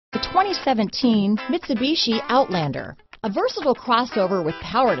2017 Mitsubishi Outlander. A versatile crossover with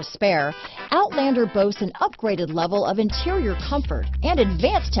power to spare, Outlander boasts an upgraded level of interior comfort and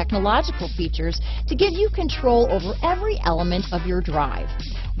advanced technological features to give you control over every element of your drive.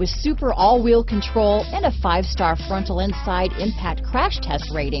 With super all-wheel control and a 5-star frontal and side impact crash test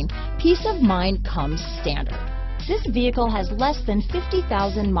rating, peace of mind comes standard. This vehicle has less than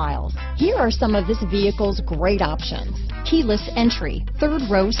 50,000 miles. Here are some of this vehicle's great options: keyless entry, 3rd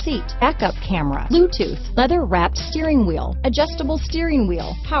row seat, backup camera, Bluetooth, leather-wrapped steering wheel, adjustable steering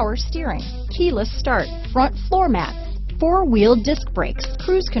wheel, power steering, keyless start, front floor mats, 4-wheel disc brakes,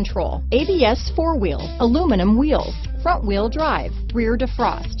 cruise control, ABS 4-wheel, aluminum wheels, front-wheel drive, rear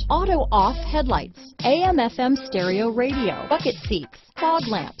defrost, auto-off headlights, AM/FM stereo radio, bucket seats, fog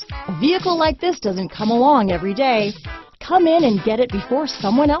lamps. A vehicle like this doesn't come along every day. Come in and get it before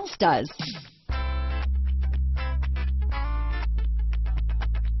someone else does.